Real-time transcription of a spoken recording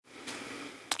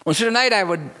Well, so tonight I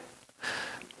would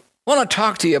want to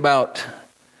talk to you about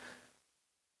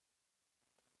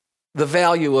the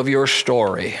value of your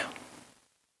story.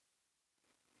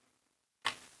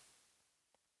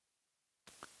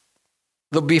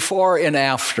 The before and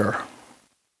after.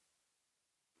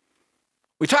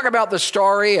 We talk about the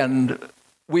story, and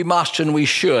we must and we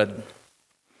should.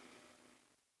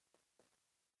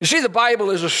 You see, the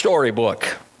Bible is a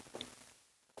storybook.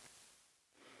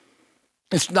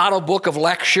 It's not a book of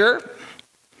lecture.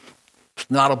 It's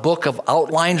not a book of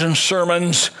outlines and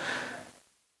sermons.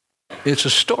 It's a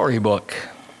storybook.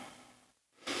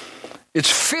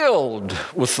 It's filled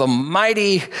with the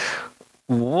mighty,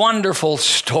 wonderful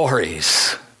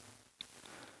stories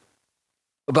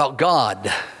about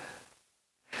God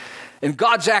and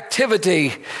God's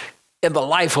activity in the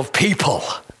life of people.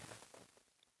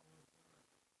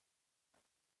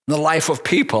 The life of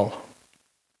people.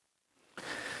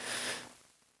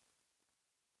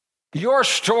 Your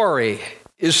story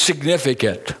is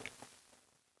significant.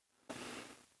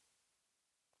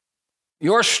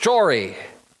 Your story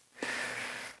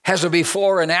has a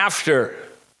before and after.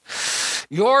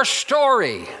 Your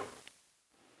story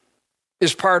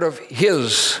is part of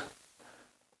His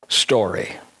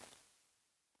story.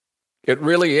 It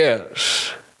really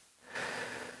is.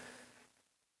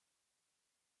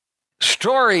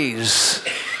 Stories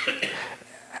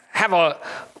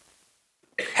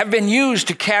have been used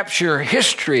to capture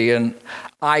history and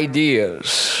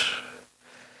ideas.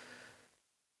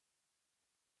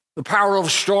 The power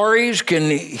of stories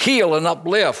can heal and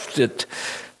uplift. It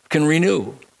can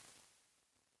renew.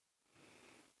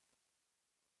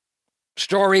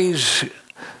 Stories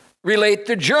relate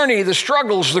the journey, the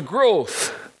struggles, the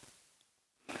growth.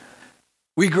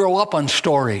 We grow up on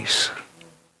stories.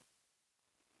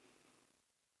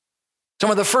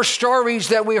 Some of the first stories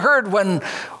that we heard when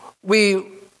we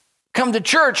come to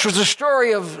church was the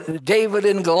story of David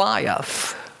and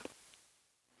Goliath.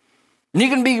 And you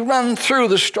can be run through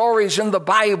the stories in the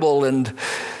Bible and,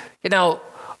 the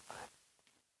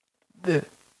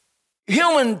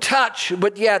human touch,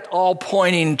 but yet all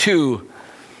pointing to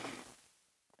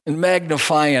and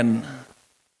magnifying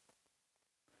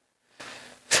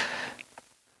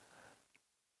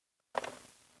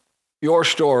your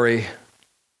story,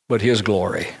 but His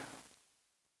glory.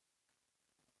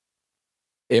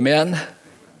 Amen?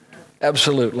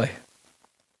 Absolutely.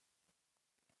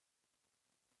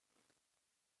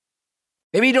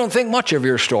 Maybe you don't think much of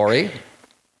your story,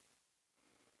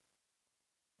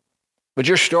 but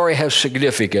your story has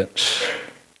significance.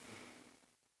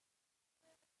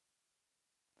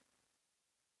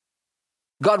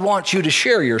 God wants you to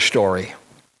share your story.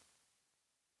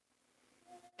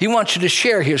 He wants you to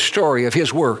share His story of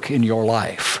His work in your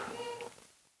life.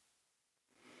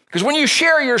 Because when you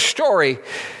share your story,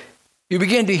 you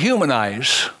begin to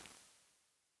humanize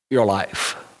your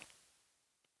life.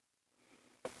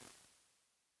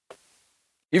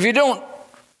 If you don't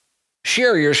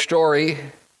share your story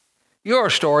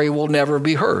will never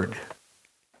be heard.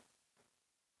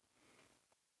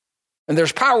 And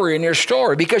there's power in your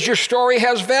story because your story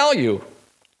has value.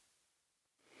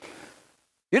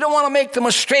 You don't want to make the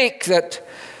mistake that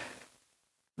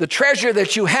the treasure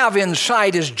that you have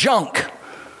inside is junk.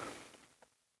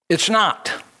 It's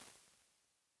not.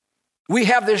 We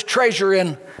have this treasure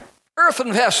in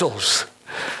earthen vessels,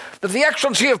 that the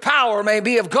excellency of power may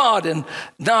be of God and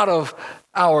not of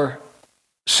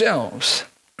ourselves.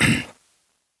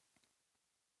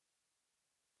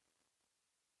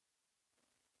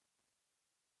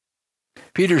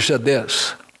 Peter said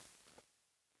this: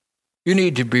 you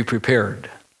need to be prepared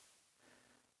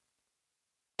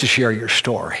to share your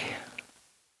story.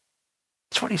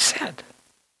 That's what he said.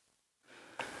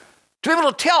 To be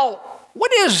able to tell,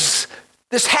 what is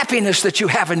this happiness that you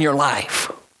have in your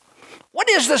life? What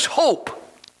is this hope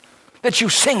that you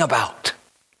sing about?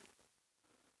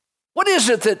 What is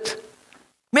it that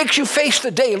makes you face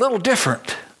the day a little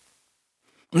different?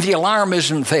 And the alarm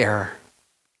isn't there.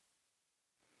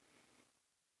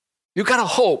 You've got to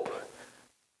hope.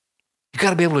 You've got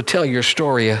to be able to tell your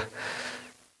story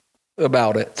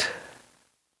about it.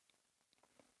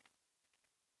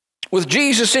 With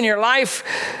Jesus in your life,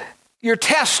 your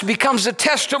test becomes a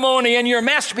testimony and your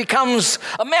mess becomes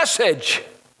a message.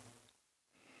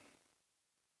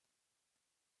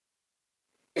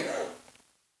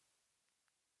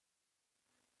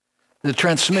 The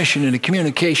transmission and the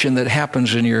communication that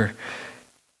happens in your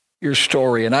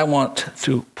story. And I want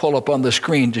to pull up on the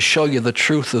screen to show you the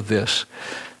truth of this.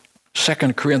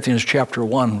 2 Corinthians chapter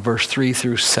 1, verse 3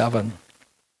 through 7.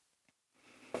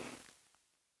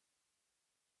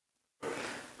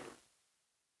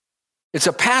 It's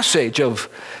a passage of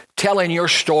telling your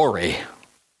story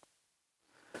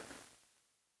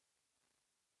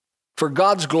for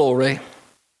God's glory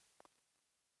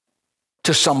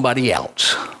to somebody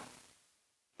else.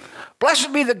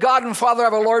 Blessed be the God and Father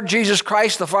of our Lord Jesus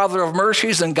Christ, the Father of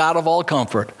mercies and God of all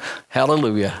comfort.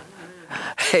 Hallelujah.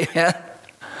 Amen.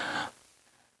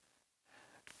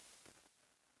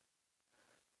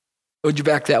 Would you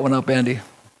back that one up, Andy?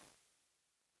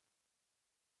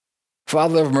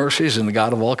 Father of mercies and the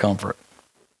God of all comfort.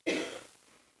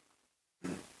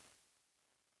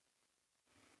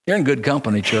 You're in good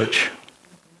company, church.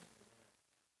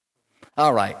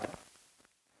 All right.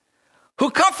 Who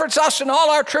comforts us in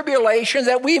all our tribulation,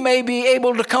 that we may be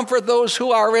able to comfort those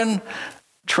who are in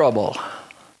trouble.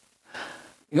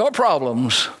 Your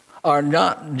problems are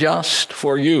not just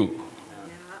for you.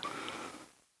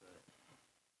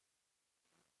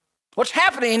 What's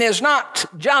happening is not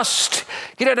just,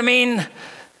 you know what I mean,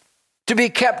 to be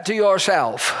kept to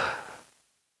yourself.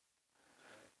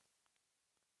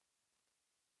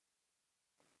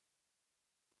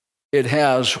 It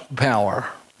has power.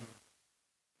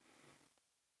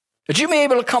 That you may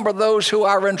be able to comfort those who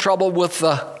are in trouble with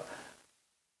the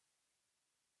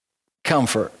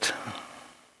comfort.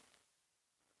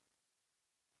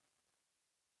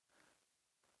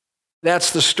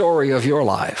 That's the story of your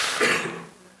life.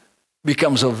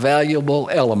 Becomes a valuable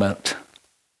element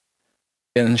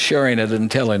in sharing it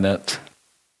and telling it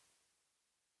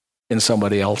in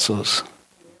somebody else's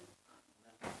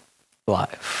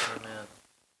life. Amen.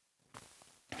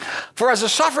 For as the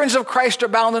sufferings of Christ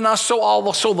abound in us, so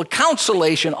also the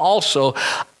consolation also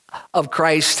of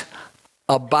Christ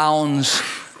abounds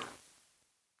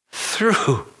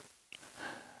through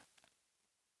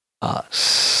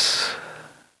us.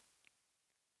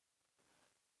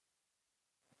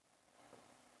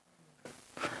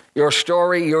 Your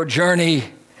story, your journey.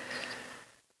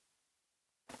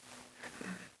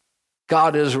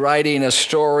 God is writing a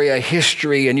story, a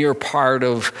history, and you're part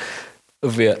of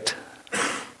it.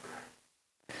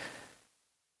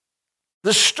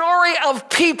 The story of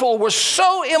people was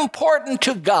so important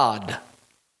to God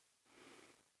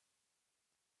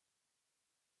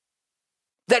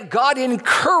that God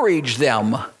encouraged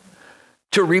them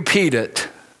to repeat it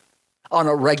on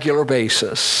a regular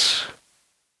basis.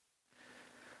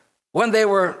 When they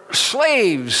were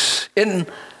slaves in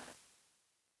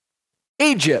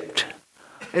Egypt,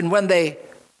 and when they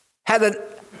had a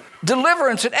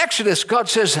deliverance in Exodus, God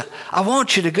says, I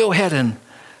want you to go ahead and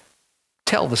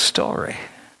tell the story.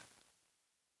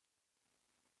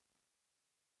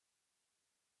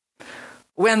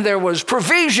 When there was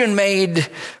provision made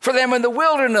for them in the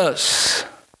wilderness,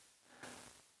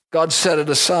 God set it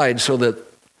aside so that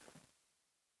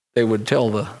they would tell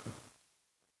the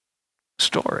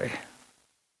story.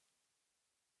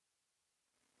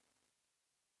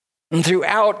 And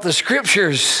throughout the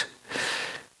scriptures,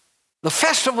 the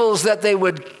festivals that they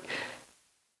would,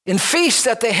 in feasts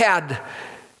that they had,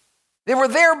 they were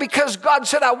there because God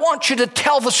said, I want you to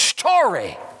tell the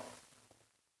story.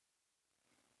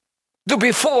 The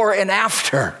before and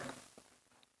after.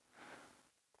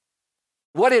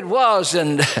 What it was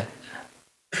and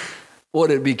what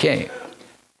it became.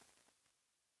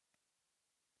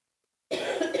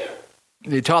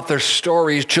 They taught their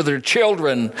stories to their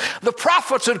children. The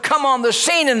prophets would come on the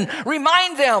scene and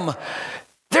remind them,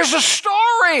 there's a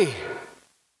story.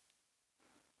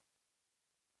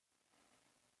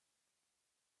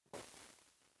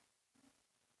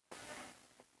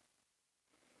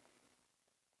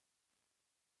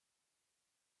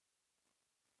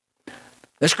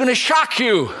 It's going to shock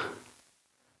you,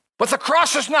 but the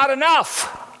cross is not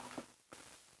enough.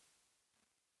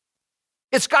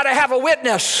 It's got to have a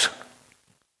witness.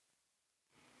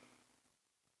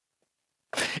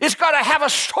 It's got to have a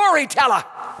storyteller.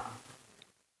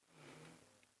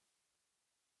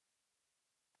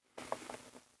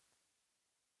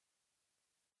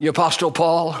 The Apostle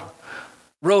Paul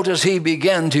wrote as he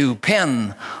began to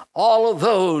pen all of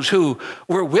those who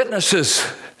were witnesses.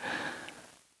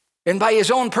 And by his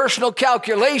own personal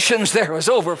calculations, there was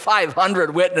over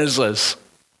 500 witnesses.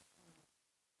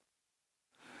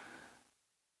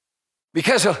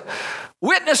 Because a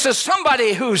witness is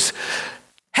somebody who's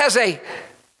has a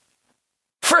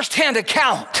first-hand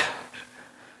account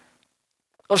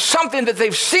of something that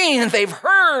they've seen and they've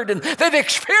heard and they've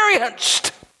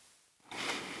experienced.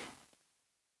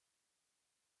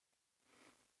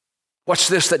 What's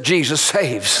this that Jesus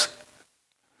saves?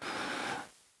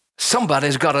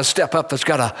 Somebody's got to step up that's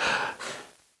got a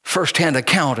first-hand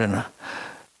account and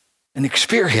an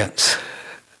experience.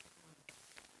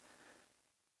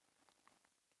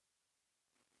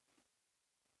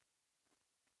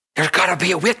 There's got to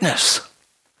be a witness.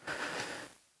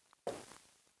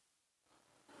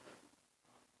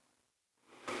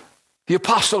 The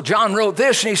Apostle John wrote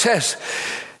this, and he says,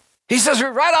 we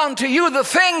write unto you the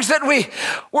things that we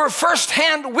were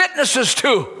firsthand witnesses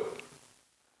to.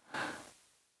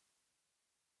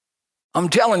 I'm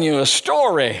telling you a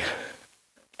story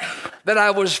that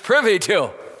I was privy to.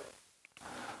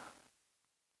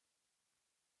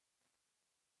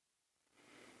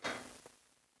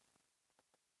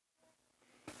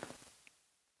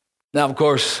 Now, of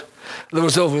course, there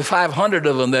was over 500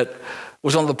 of them that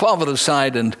was on the positive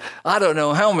side, and I don't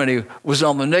know how many was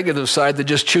on the negative side that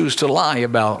just choose to lie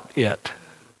about it.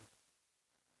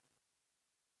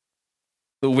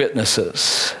 The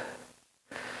witnesses.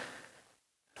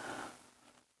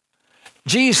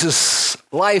 Jesus'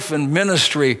 life and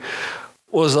ministry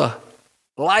was a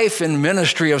life and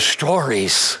ministry of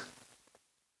stories.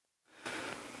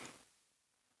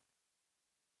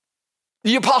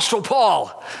 The Apostle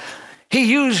Paul, he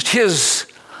used his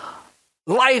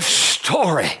life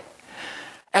story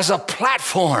as a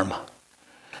platform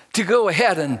to go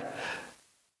ahead and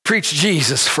preach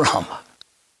Jesus from.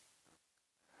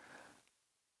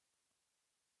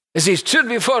 As he stood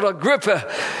before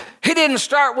Agrippa, he didn't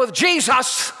start with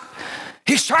Jesus.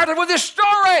 He started with his story.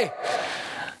 I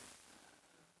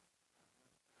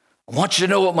want you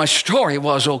to know what my story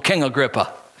was, O King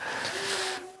Agrippa.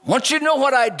 I want you to know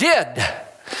what I did,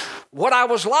 what I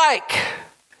was like,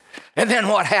 and then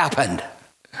what happened.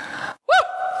 Woo!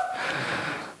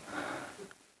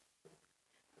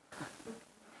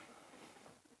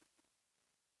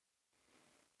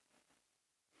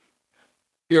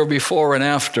 Your before and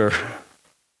after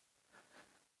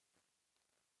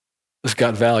has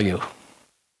got value.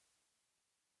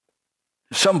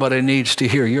 Somebody needs to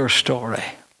hear your story.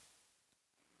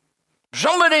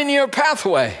 Somebody in your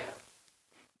pathway.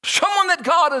 Someone that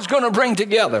God is going to bring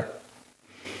together.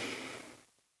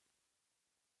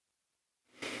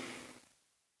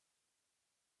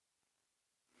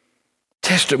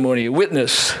 Testimony,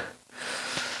 witness.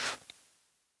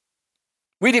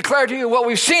 We declare to you what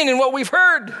we've seen and what we've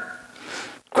heard.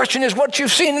 The question is what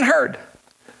you've seen and heard.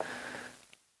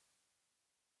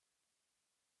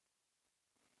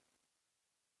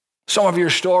 Some of your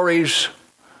stories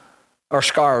are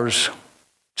scars,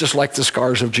 just like the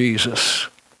scars of Jesus.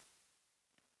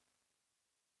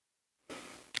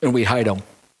 And we hide them.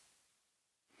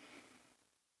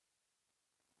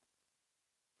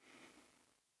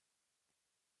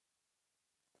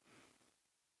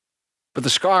 But the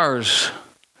scars,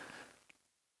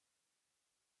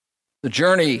 the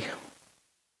journey,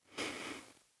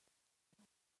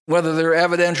 whether they're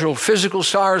evidential physical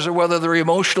scars or whether they're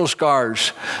emotional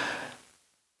scars,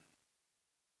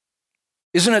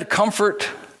 isn't it comfort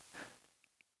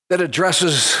that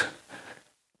addresses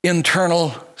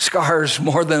internal scars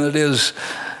more than it is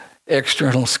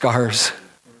external scars?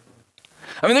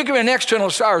 I mean, there can be an external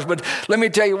scars, but let me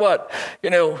tell you what,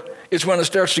 it's when it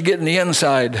starts to get in the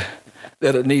inside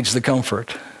that it needs the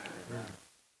comfort.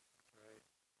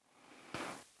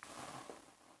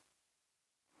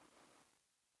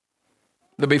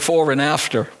 The before and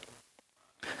after.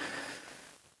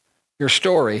 Your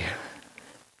story.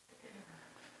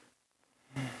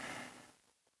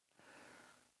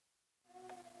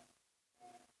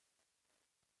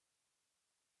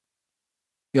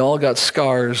 You all got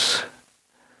scars,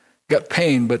 got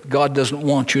pain, but God doesn't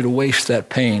want you to waste that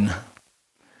pain.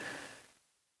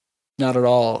 Not at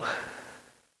all.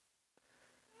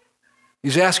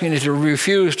 He's asking you to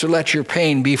refuse to let your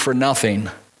pain be for nothing.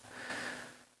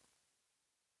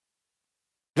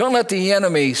 Don't let the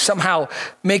enemy somehow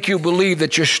make you believe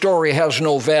that your story has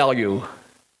no value.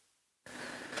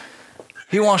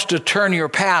 He wants to turn your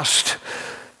past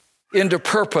into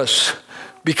purpose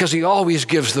because he always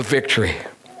gives the victory.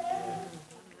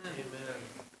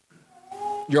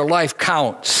 Your life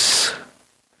counts.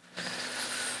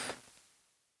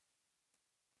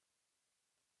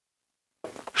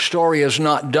 Story is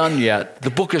not done yet. The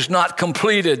book is not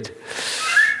completed.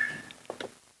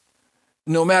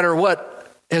 No matter what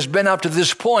has been up to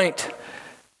this point,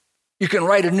 you can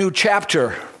write a new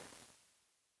chapter.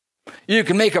 You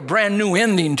can make a brand new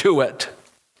ending to it.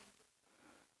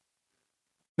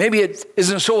 Maybe it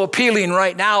isn't so appealing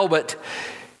right now, but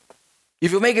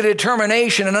if you make a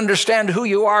determination and understand who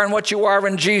you are and what you are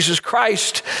in Jesus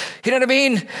Christ, you know what I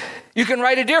mean? You can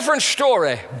write a different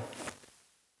story.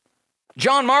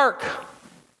 John Mark,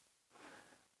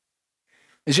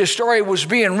 as his story was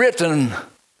being written,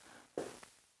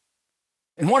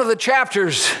 in one of the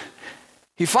chapters,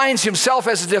 he finds himself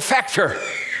as a defector.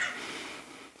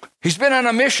 He's been on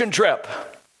a mission trip.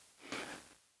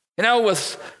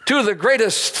 with two of the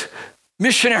greatest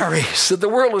missionaries that the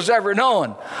world has ever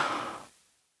known,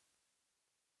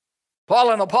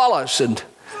 Paul and Apollos, and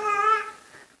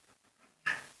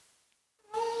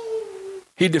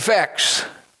he defects.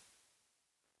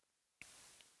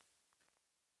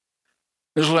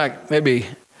 It's like maybe he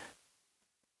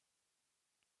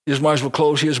just might as well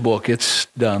close his book. It's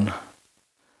done.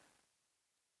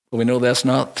 But we know that's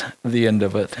not the end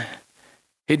of it.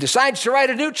 He decides to write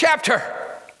a new chapter.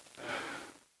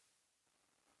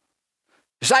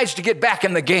 Decides to get back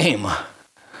in the game.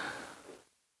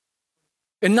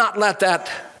 And not let that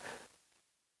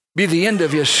be the end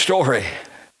of his story.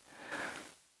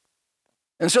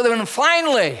 And so then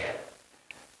finally,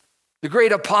 the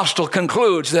great apostle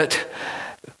concludes that,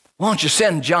 why don't you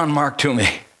send John Mark to me?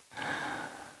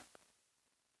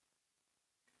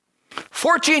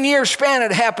 14 years span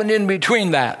had happened in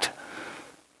between that.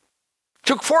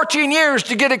 Took 14 years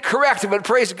to get it corrected, but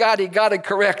praise God, he got it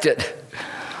corrected.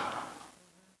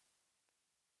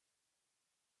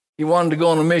 He wanted to go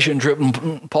on a mission trip,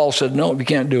 and Paul said, no, you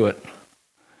can't do it.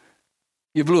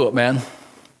 You blew it, man.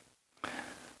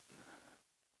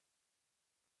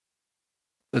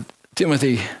 But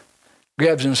Timothy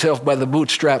grabs himself by the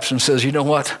bootstraps and says, you know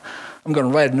what? I'm going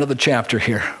to write another chapter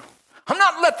here. I'm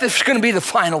not let this going to be the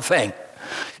final thing.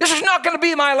 This is not going to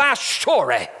be my last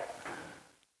story.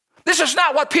 This is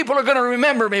not what people are going to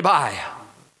remember me by.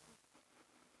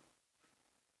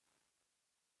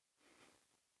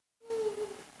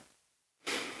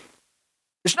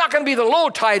 It's not going to be the low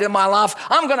tide of my life.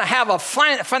 I'm going to have a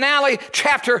finale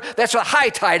chapter that's a high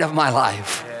tide of my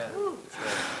life. Yeah.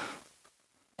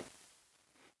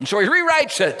 And so he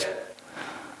rewrites it.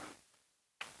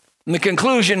 And the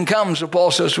conclusion comes that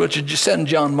Paul says, well, you just send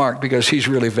John Mark because he's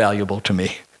really valuable to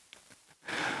me.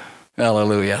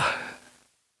 Hallelujah.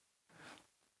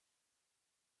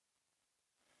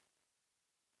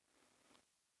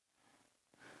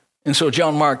 And so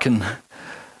John Mark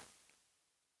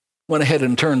went ahead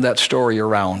and turned that story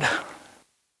around.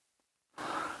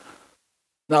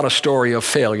 Not a story of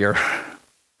failure,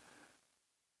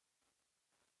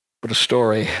 but a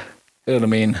story, you know what I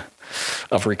mean,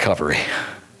 of recovery.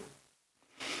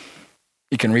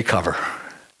 You can recover.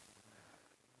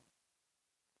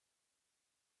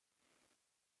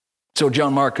 So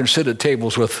John Mark can sit at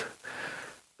tables with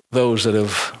those that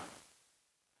have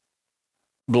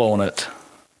blown it.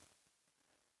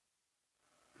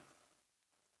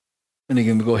 And he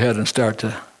can go ahead and start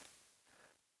to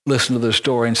listen to their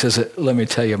story and says, let me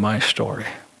tell you my story.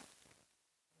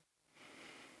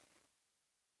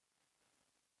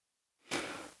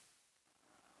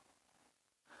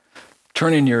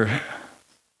 Turning your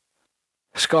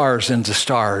scars into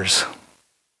stars.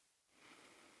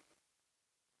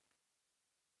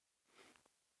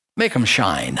 Make them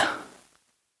shine.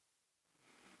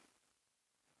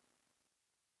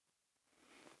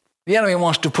 The enemy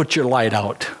wants to put your light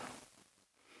out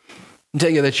and tell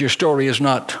you that your story is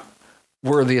not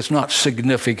worthy, it's not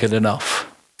significant enough.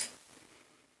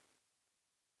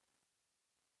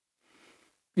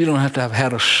 You don't have to have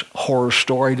had a horror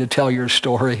story to tell your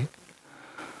story.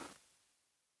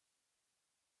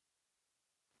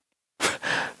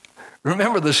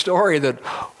 Remember the story that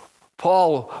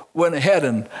Paul went ahead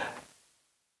and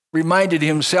reminded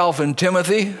himself and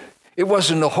Timothy? It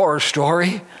wasn't a horror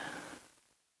story.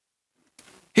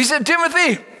 He said,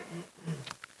 Timothy,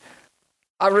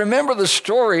 I remember the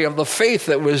story of the faith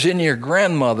that was in your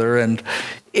grandmother and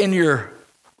in your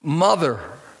mother.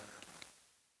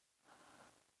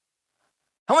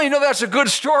 How many know that's a good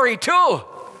story too?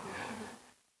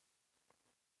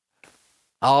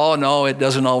 Oh, no, it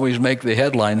doesn't always make the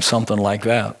headline, something like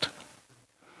that.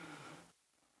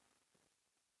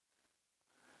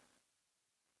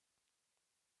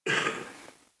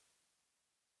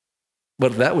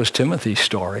 But that was Timothy's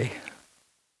story.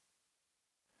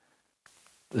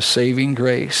 The saving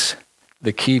grace,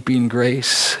 the keeping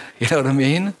grace, you know what I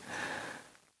mean?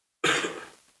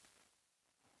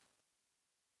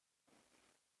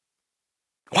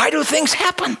 Why do things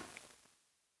happen?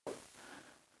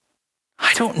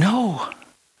 I don't know.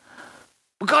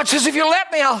 But God says, if you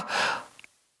let me, I'll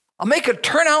make it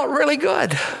turn out really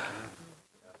good.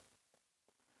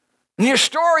 And your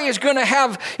story is going to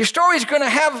have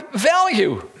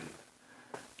value.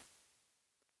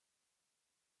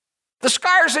 The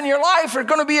scars in your life are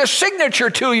going to be a signature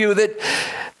to you that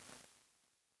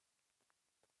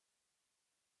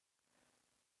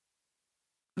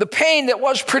the pain that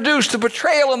was produced, the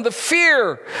betrayal and the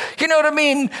fear, you know what I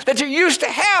mean, that you used to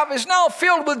have is now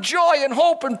filled with joy and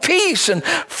hope and peace and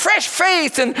fresh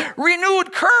faith and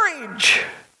renewed courage.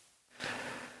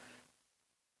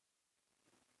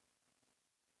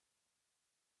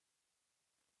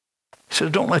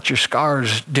 says, don't let your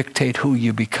scars dictate who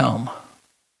you become.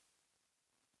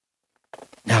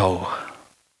 No,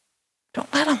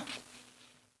 don't let them.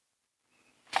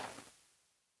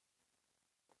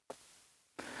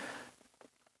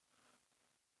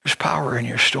 There's power in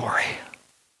your story.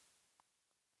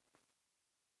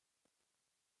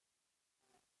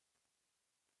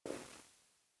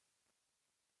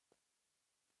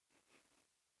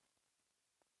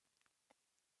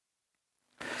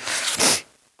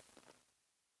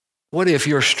 What if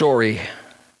your story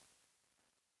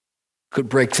could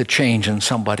break the change in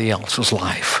somebody else's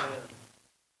life?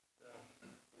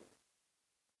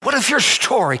 What if your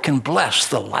story can bless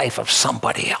the life of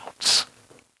somebody else?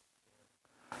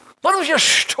 What if your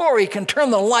story can turn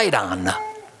the light on?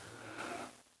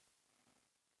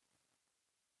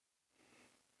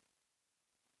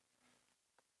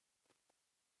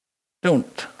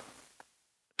 Don't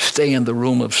stay in the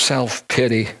room of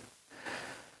self-pity.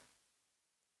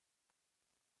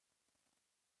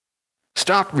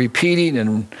 Stop repeating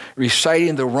and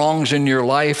reciting the wrongs in your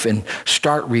life and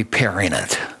start repairing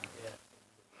it.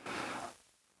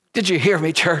 Did you hear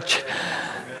me, church?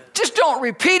 Just don't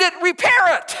repeat it,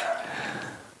 repair it.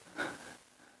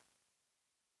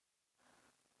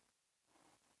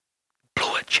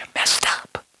 Blew it, you messed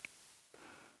up.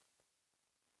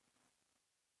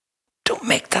 Don't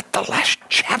make that the last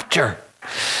chapter.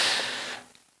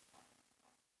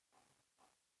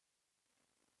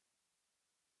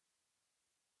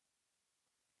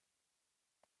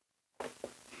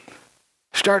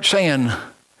 Start saying,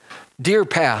 dear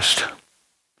past,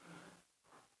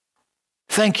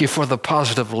 thank you for the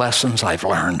positive lessons I've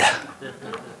learned.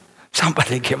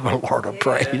 Somebody give the Lord a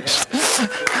praise.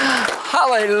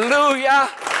 Hallelujah.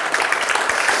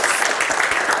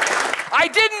 I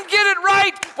didn't get it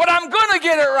right, but I'm going to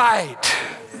get it right.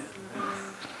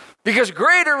 Because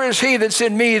greater is he that's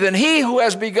in me than he who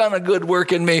has begun a good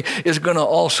work in me is going to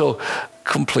also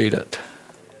complete it.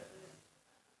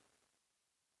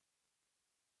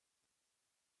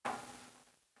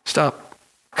 Stop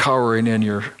cowering in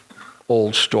your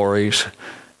old stories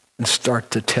and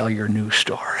start to tell your new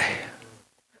story.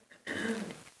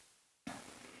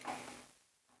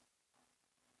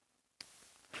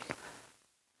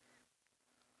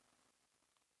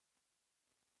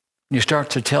 You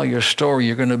start to tell your story,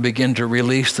 you're going to begin to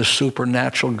release the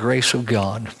supernatural grace of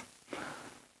God.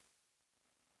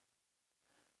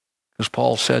 As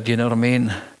Paul said, you know what I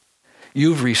mean?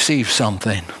 You've received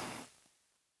something.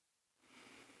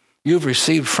 You've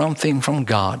received something from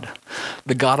God,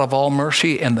 the God of all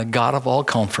mercy and the God of all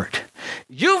comfort.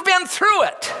 You've been through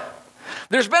it.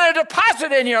 There's been a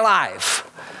deposit in your life.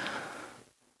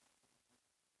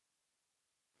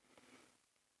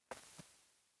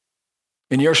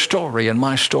 And your story and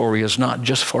my story is not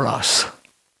just for us.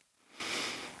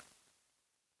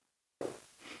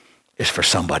 It's for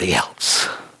somebody else.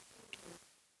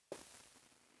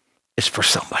 It's for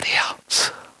somebody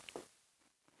else.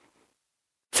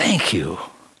 Thank you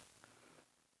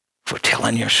for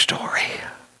telling your story.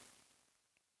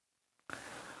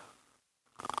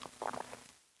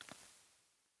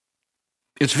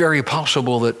 It's very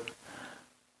possible that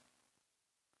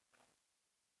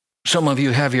some of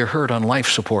you have your hurt on life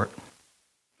support,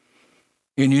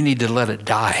 and you need to let it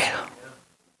die.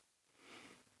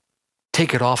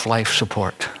 Take it off life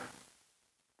support.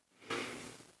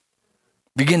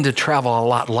 Begin to travel a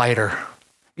lot lighter.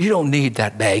 You don't need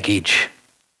that baggage.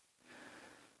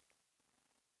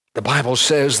 The Bible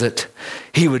says that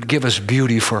he would give us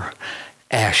beauty for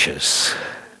ashes.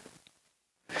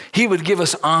 He would give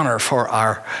us honor for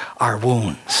our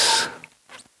wounds.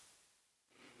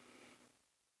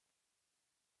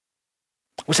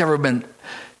 Whatever been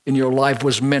in your life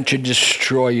was meant to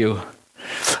destroy you,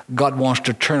 God wants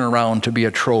to turn around to be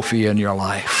a trophy in your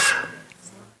life.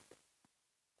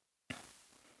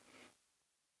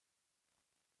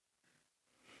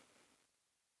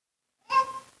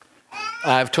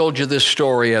 I've told you this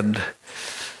story and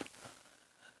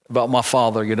about my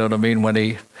father, you know what I mean, when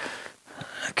he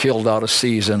killed out a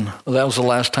season. That was the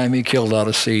last time he killed out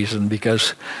a season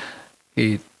because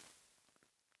he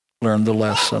learned the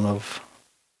lesson of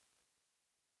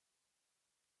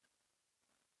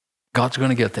God's going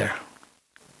to get there.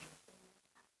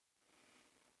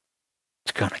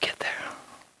 It's going to get there.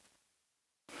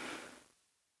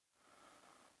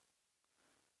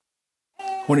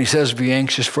 When he says be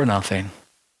anxious for nothing,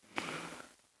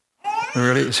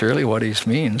 it's really what he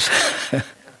means. He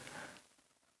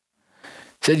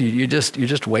said you're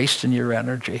just wasting your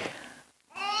energy.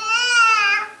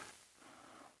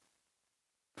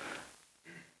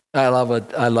 I love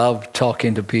it. I love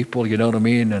talking to people, you know what I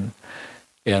mean?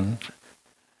 And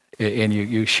and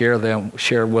you share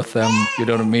with them, you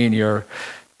know what I mean,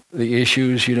 the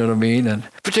issues, you know what I mean, and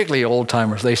particularly old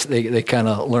timers, they kind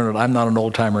of learn it. I'm not an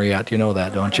old timer yet, you know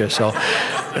that, don't you? So,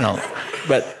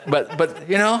 but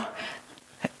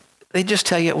they just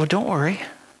tell you, well, don't worry,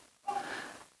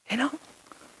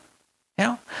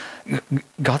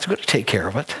 God's going to take care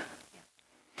of it.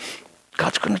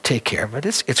 God's going to take care of it.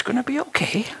 It's going to be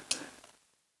okay.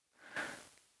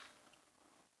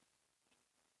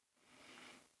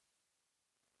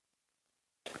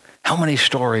 How many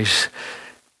stories,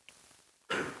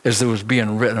 as there was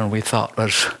being written, and we thought,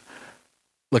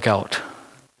 look out.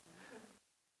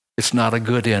 It's not a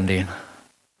good ending.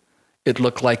 It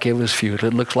looked like it was futile.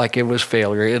 It looked like it was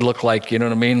failure. It looked like, you know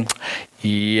what I mean?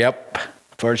 Yep,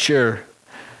 for sure.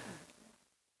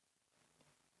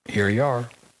 Here you are.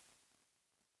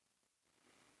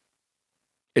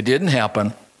 It didn't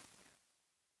happen.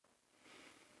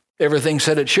 Everything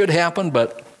said it should happen,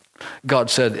 but God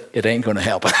said it ain't going to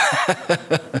happen.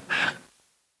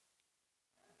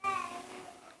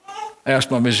 I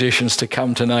asked my musicians to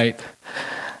come tonight.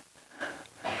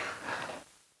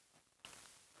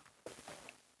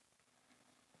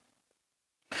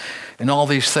 And all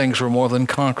these things were more than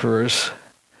conquerors.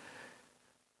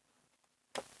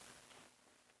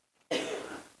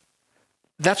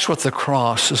 That's what the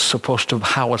cross is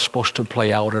how it's supposed to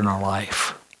play out in our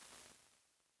life.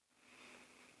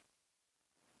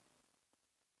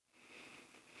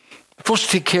 We're supposed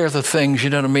to take care of the things, you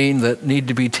know what I mean, that need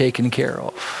to be taken care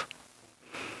of.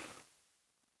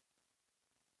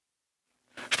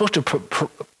 We're supposed to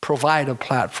provide a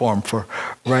platform for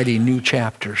writing new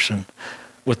chapters and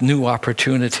with new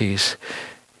opportunities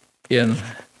in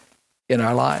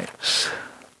our lives.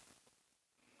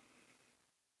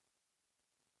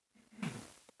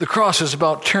 The cross is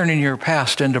about turning your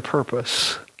past into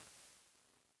purpose.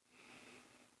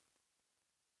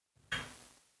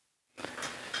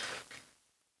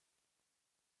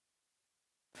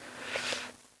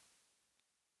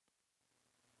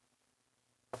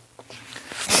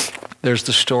 There's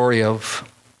the story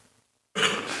of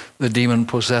the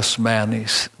demon-possessed man,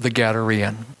 he's the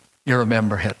Gadarene. You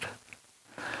remember it.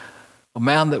 A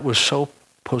man that was so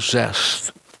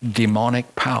possessed,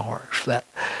 demonic powers, that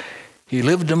he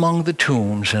lived among the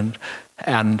tombs and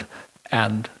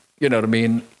you know what I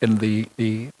mean, in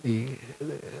the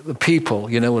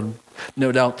people, you know, and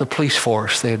no doubt the police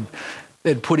force,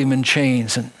 they'd put him in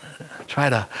chains and try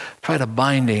to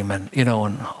bind him and, you know,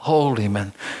 and hold him,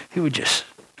 and he would just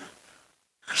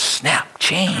snap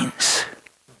chains.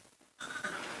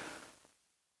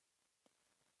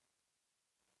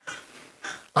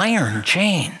 Iron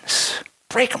chains.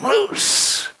 Break them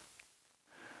loose.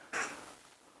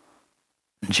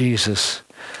 And Jesus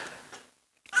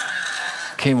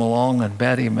came along and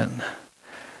met him and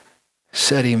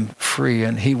set him free,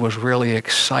 and he was really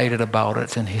excited about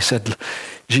it. And he said,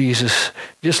 Jesus,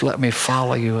 just let me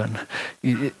follow you and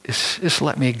just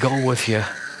let me go with you.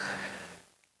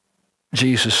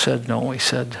 Jesus said no. He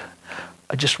said,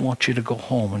 I just want you to go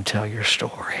home and tell your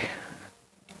story.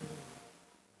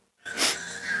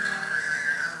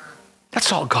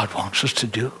 That's all God wants us to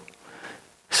do,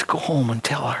 is go home and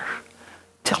tell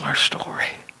our story.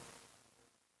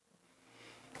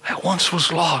 I once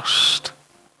was lost,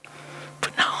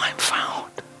 but now I'm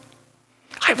found.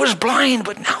 I was blind,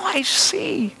 but now I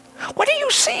see. What do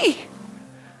you see?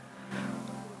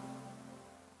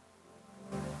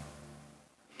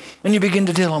 And you begin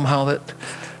to tell them how that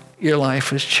your life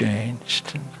has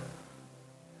changed.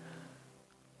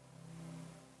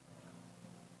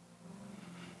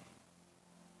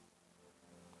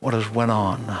 What has went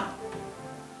on?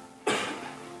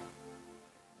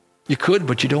 You could,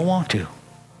 but you don't want to.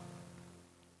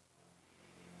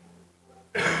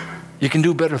 You can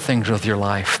do better things with your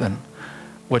life than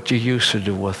what you used to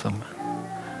do with them.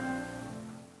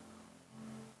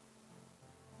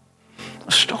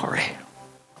 A story.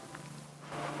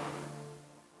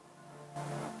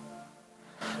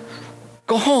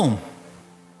 Go home.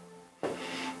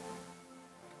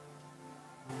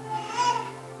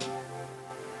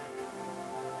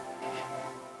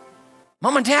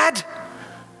 Mom and Dad,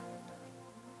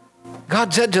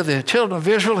 God said to the children of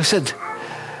Israel, he said,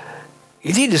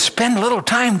 you need to spend a little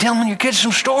time telling your kids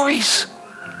some stories.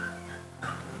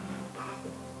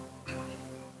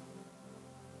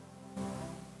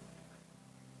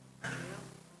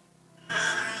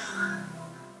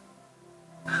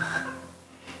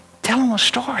 Tell them a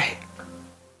story.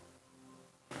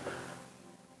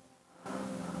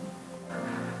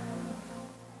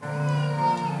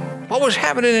 What was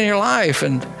happening in your life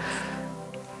and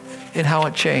how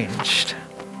it changed.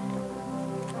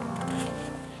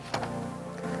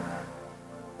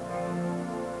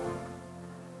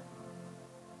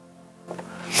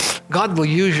 God will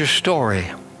use your story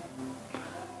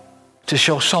to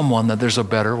show someone that there's a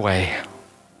better way.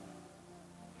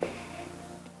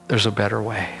 There's a better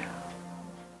way.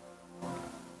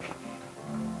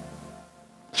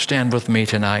 Stand with me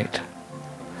tonight.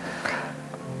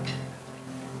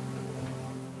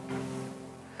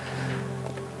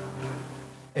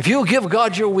 If you'll give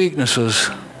God your weaknesses,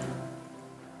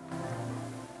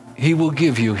 He will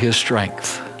give you His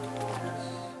strength.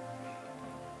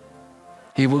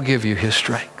 He will give you His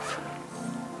strength.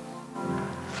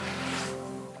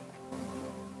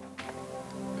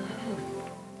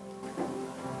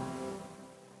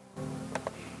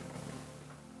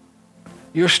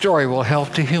 Your story will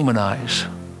help to humanize.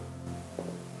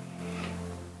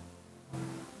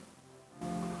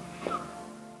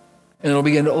 And it'll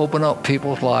begin to open up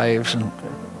people's lives and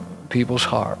people's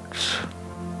hearts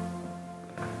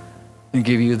and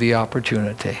give you the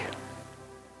opportunity.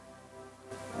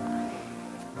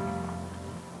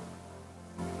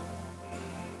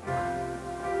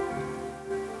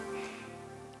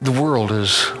 The world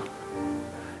is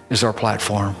our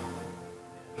platform.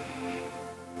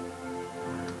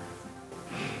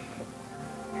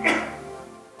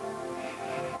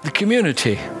 The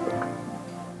community,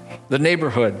 the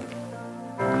neighborhood,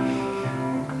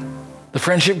 the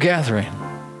friendship gathering.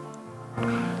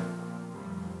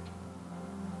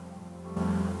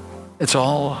 It's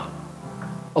all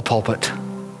a pulpit.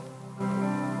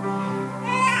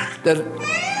 That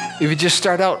if you just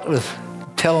start out with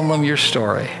telling them your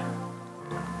story,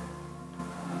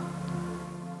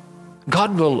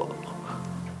 God will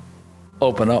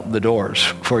open up the doors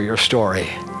for your story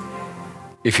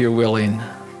if you're willing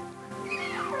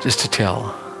just to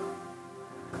tell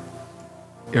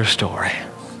your story.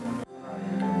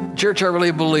 Church, I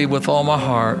really believe with all my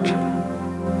heart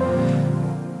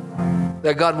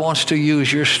that God wants to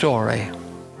use your story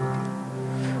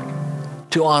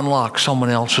to unlock someone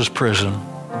else's prison.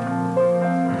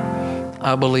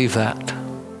 I believe that.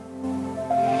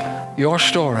 Your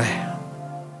story.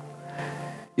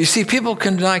 You see, people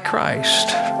can deny Christ.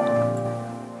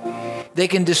 They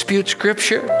can dispute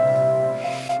Scripture.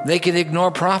 They can ignore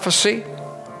prophecy.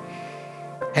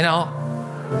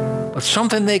 But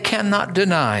something they cannot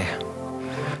deny,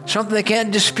 something they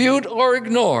can't dispute or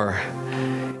ignore,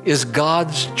 is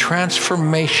God's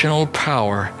transformational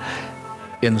power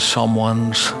in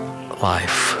someone's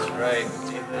life. Right.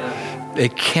 They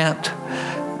can't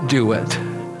do it.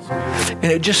 And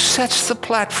it just sets the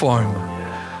platform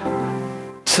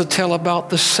to tell about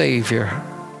the Savior,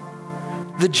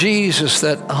 the Jesus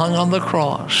that hung on the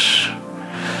cross,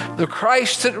 the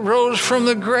Christ that rose from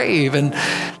the grave, and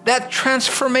that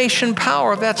transformation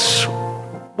power, that's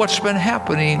what's been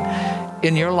happening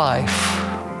in your life.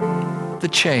 The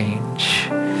change,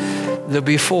 the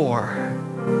before,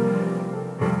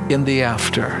 in the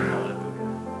after.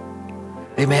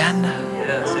 Amen?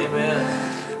 Yes, amen.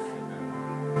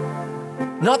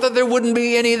 Not that there wouldn't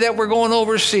be any that were going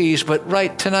overseas, but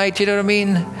right tonight, you know what I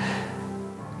mean?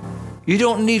 You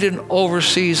don't need an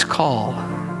overseas call.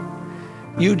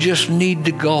 You just need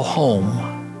to go home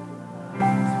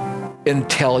and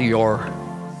tell your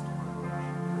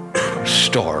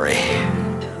story.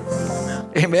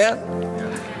 Amen?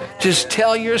 Just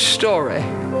tell your story.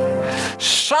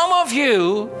 Some of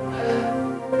you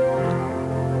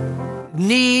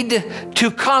need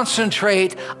to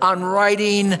concentrate on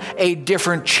writing a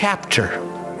different chapter.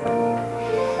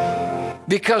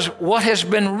 Because what has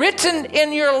been written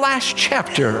in your last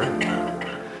chapter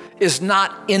is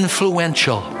not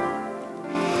influential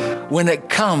when it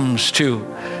comes to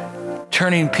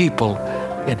turning people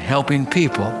and helping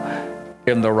people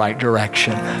in the right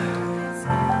direction.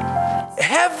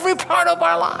 Every part of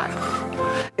our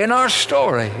life, in our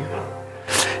story,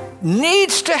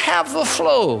 needs to have the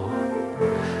flow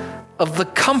of the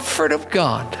comfort of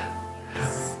God,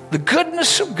 the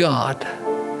goodness of God,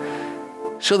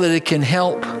 so that it can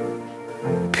help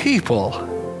people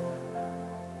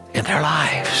in their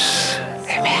lives.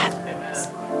 Amen.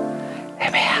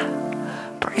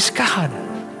 Amen. Praise God.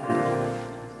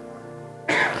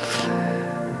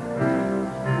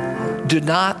 Do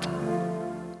not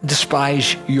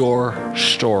despise your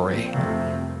story.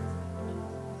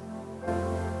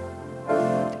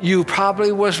 You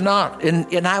probably was not,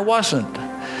 and I wasn't.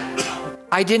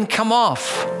 I didn't come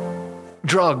off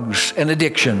drugs and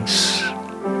addictions.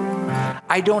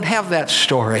 I don't have that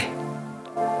story.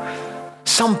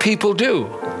 Some people do.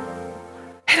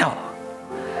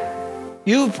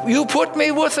 You put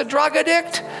me with a drug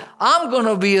addict, I'm going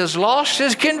to be as lost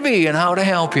as can be in how to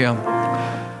help him,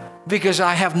 because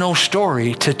I have no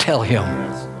story to tell him.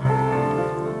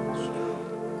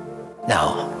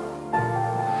 No.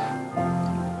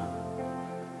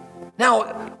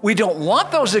 Now, we don't want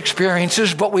those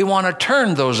experiences, but we want to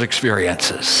turn those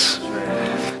experiences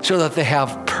so that they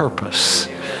have purpose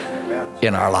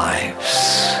in our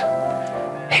lives.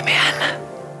 Amen.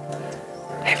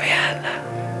 Amen.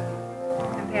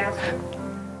 And Pastor,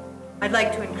 I'd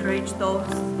like to encourage those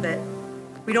that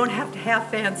we don't have to have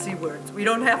fancy words. We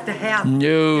don't have to have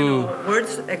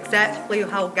words exactly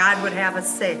how God would have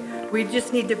us say. We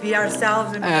just need to be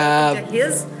ourselves and be to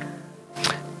His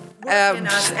work in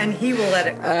us, and He will let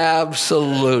it go.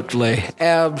 Absolutely.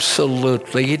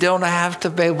 Absolutely. You don't have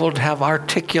to be able to have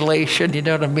articulation, you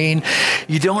know what I mean?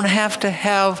 You don't have to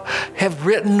have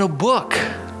written a book,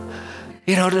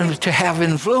 you know, to have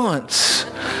influence.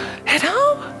 You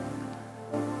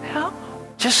know,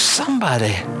 just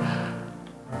somebody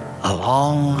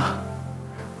along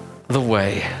the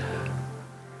way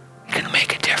can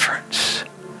make a difference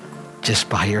just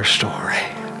by your story.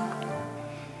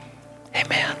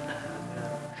 Amen.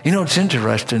 You know, it's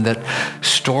interesting that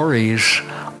stories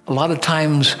a lot of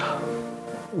times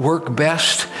work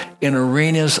best in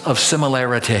arenas of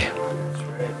similarity.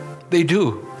 They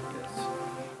do.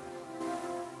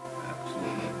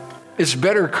 It's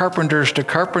better carpenters to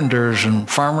carpenters and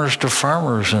farmers to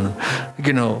farmers and,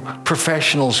 you know,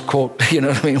 professionals, quote, you know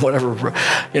what I mean, whatever,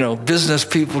 you know, business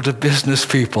people to business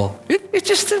people. It's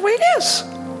just the way it is.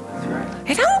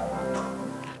 You know?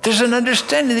 There's an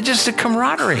understanding, there's just a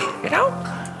camaraderie, you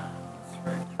know?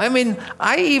 I mean,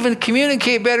 I even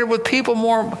communicate better with people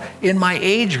more in my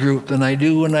age group than I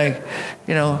do when I,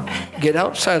 you know, get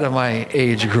outside of my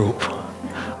age group.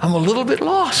 I'm a little bit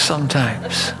lost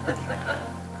sometimes.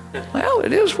 Well,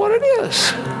 it is what it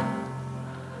is.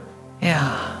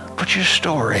 Yeah, but your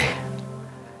story.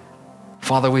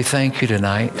 Father, we thank you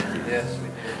tonight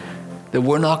that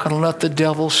we're not going to let the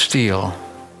devil steal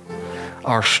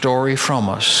our story from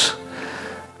us,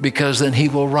 because then he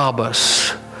will rob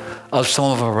us of some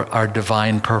of our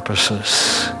divine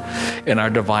purposes and our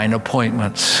divine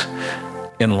appointments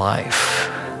in life.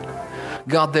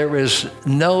 God, there is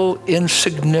no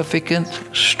insignificant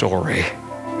story.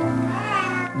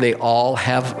 They all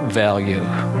have value.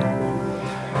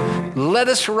 Let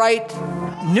us write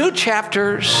new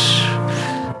chapters,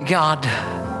 God,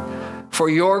 for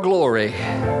your glory,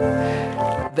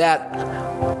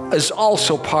 that is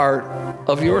also part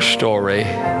of your story.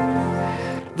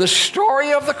 The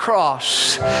story of the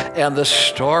cross and the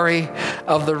story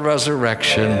of the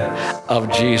resurrection of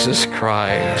Jesus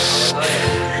Christ.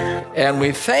 And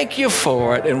we thank you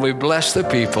for it, and we bless the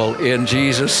people in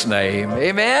Jesus' name.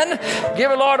 Amen. Give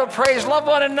the Lord a praise. Love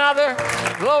one another.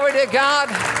 Glory to God.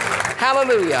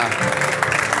 Hallelujah.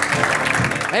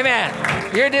 Amen.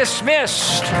 You're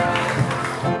dismissed.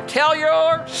 Tell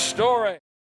your story.